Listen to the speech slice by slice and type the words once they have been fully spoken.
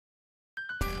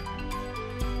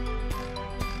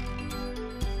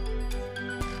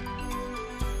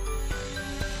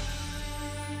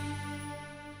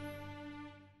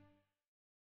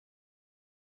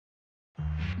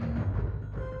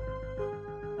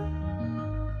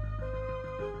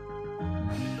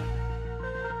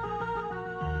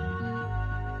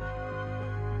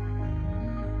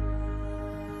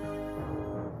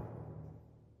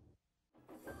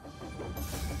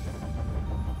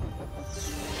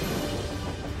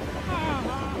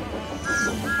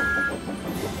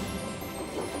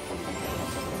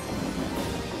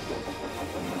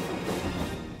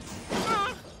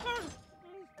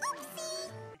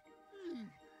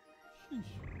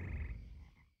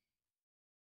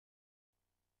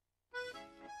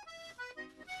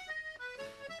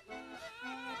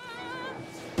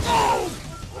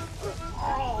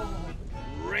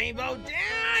Rainbow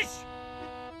Dash!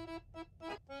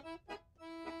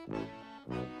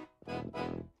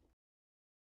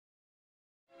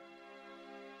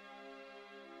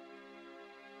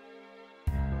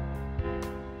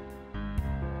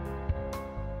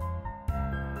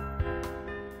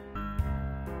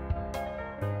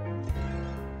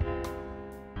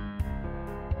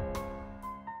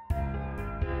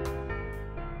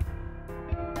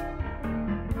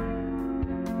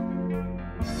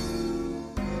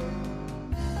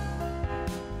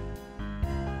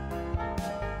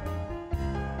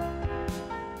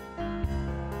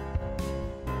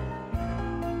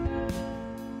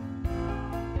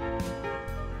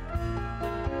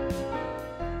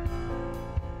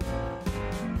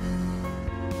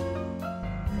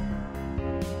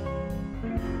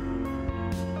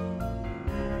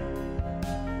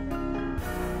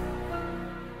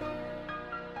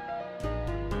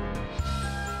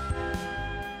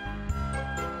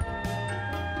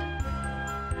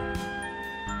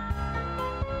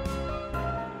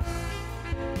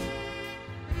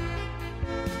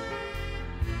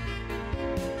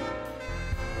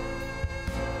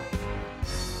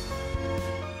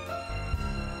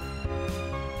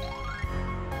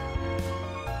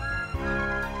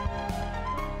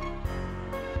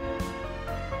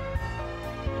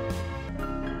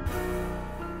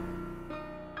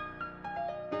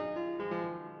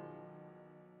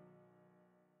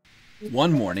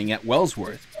 One morning at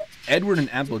Wellsworth, Edward and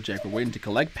Applejack were waiting to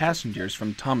collect passengers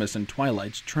from Thomas and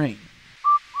Twilight's train.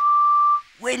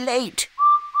 We're late.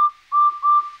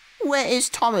 Where is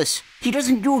Thomas? He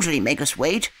doesn't usually make us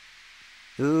wait.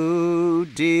 Oh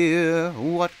dear,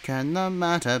 what can the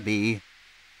matter be?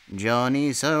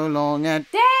 Johnny so long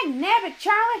at... Dag nabbit,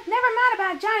 Charlie. Never mind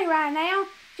about Johnny right now.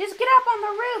 Just get up on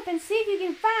the roof and see if you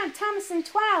can find Thomas and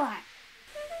Twilight.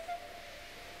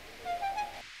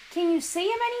 Can you see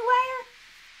him anywhere?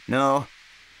 No.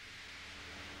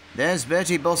 There's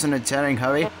Bertie Boss in a tearing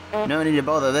hurry. No need to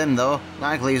bother them, though.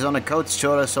 Likely he's on a coach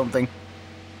tour or something.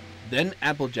 Then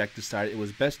Applejack decided it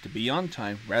was best to be on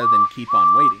time rather than keep on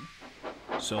waiting.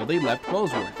 So they left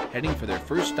Wellsworth, heading for their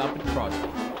first stop at Crosby.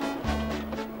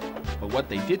 But what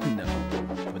they didn't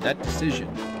know was that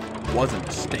decision was a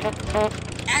mistake.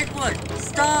 Edward,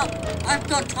 stop! I've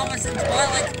got Thomas and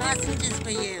Twilight passengers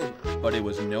for you. But it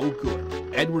was no good.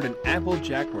 Edward and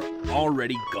Applejack were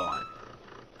already gone.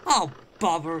 Oh,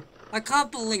 bother. I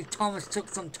can't believe Thomas took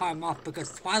some time off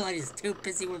because Twilight is too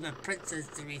busy with her princess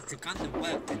series to come to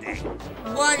work today.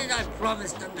 Why did I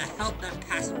promise them to help their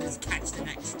passengers catch the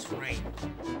next train?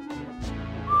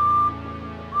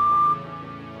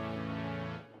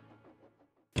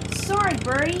 Sorry,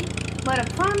 Bertie, but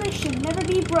a promise should never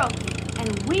be broken,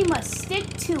 and we must stick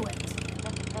to it.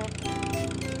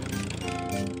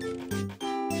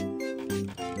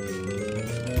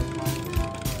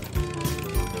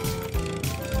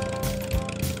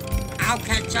 I'll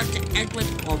catch up to Edward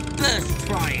or burst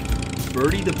trying.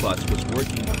 Bertie the bus was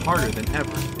working harder than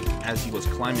ever. As he was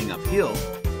climbing uphill,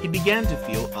 he began to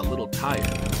feel a little tired.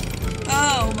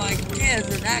 Oh, my gears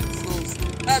and axles.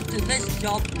 After this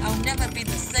job, I'll never be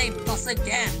the same bus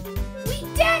again. We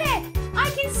did it! I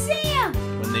can see him!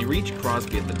 When they reached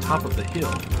Crosby at the top of the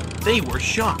hill, they were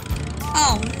shocked.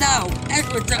 Oh no!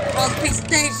 Edward's at Crosby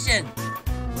Station!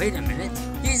 Wait a minute,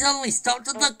 he's only stopped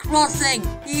at the crossing!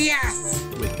 Yes!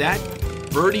 With that,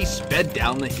 Bertie sped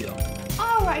down the hill.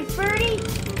 All right, Bertie,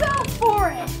 go for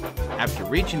it! After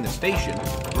reaching the station,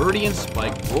 Bertie and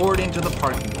Spike roared into the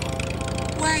parking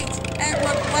lot. Wait!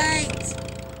 Edward, wait!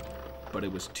 But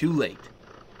it was too late.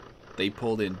 They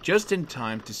pulled in just in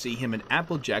time to see him and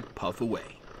Applejack puff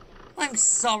away. I'm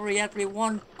sorry,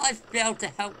 everyone. I failed to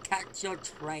help catch your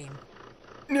train.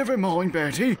 Never mind,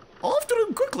 Bertie. After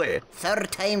him quickly. Third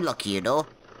time lucky, you know.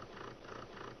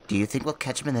 Do you think we'll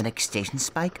catch him in the next station,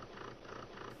 Spike?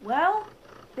 Well,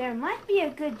 there might be a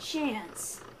good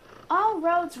chance. All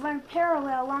roads run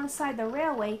parallel alongside the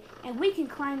railway, and we can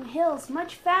climb hills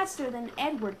much faster than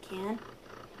Edward can.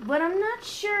 But I'm not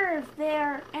sure if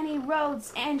there are any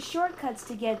roads and shortcuts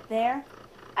to get there.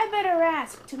 I better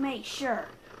ask to make sure.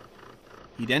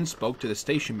 He then spoke to the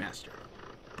station master.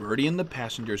 Bertie and the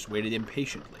passengers waited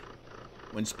impatiently.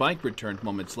 When Spike returned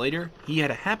moments later, he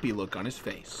had a happy look on his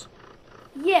face.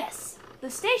 Yes, the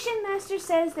station master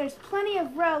says there's plenty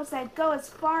of roads that go as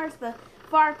far as the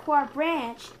Farquhar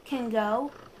branch can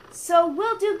go, so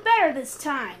we'll do better this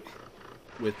time.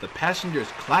 With the passengers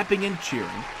clapping and cheering,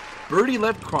 Bertie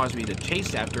left Crosby to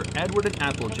chase after Edward and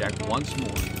Applejack once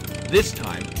more, this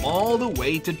time all the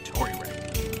way to Torrywreck.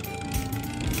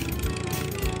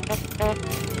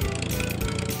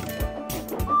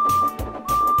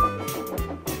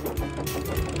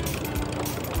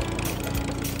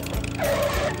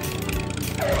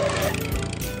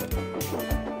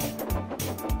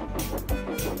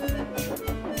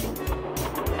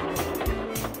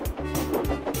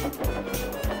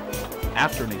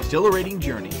 After an exhilarating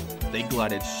journey, they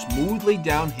glided smoothly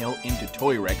downhill into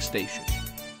Toy Wreck Station.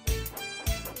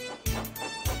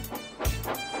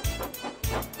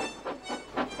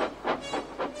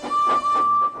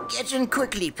 Get in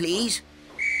quickly, please.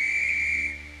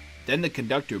 Then the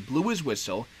conductor blew his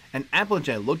whistle, and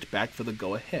Applejack looked back for the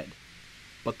go-ahead.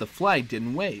 But the flag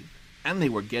didn't wave, and they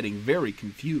were getting very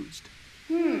confused.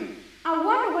 I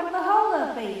wonder what the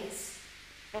holdup is.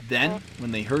 Then,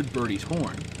 when they heard Bertie's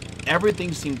horn,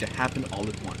 everything seemed to happen all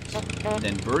at once.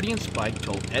 Then Bertie and Spike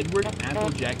told Edward,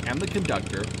 Applejack, and the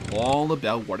conductor all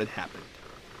about what had happened.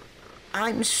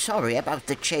 I'm sorry about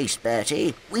the chase,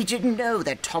 Bertie. We didn't know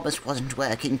that Thomas wasn't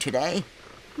working today.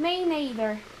 Me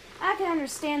neither. I can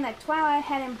understand that Twilight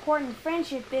had important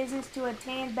friendship business to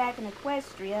attend back in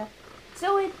Equestria,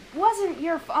 so it wasn't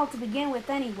your fault to begin with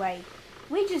anyway.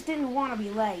 We just didn't want to be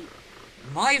late.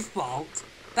 My fault?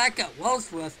 Back at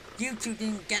Wellsworth, you two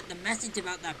didn't get the message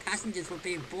about that passengers were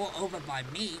being brought over by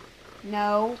me.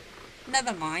 No.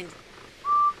 Never mind.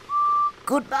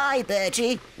 Goodbye,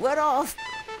 Bertie. We're off.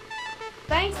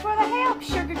 Thanks for the help,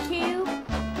 Sugar Cube.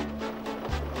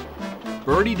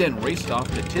 Bertie then raced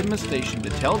off to Tidmouth Station to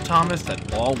tell Thomas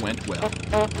that all went well.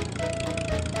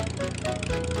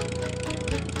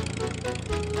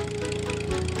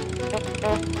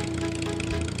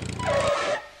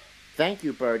 Thank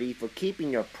you, Bertie, for keeping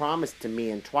your promise to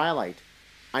me and Twilight.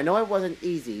 I know it wasn't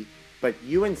easy, but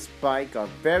you and Spike are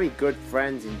very good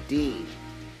friends indeed.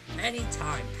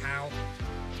 Anytime, pal.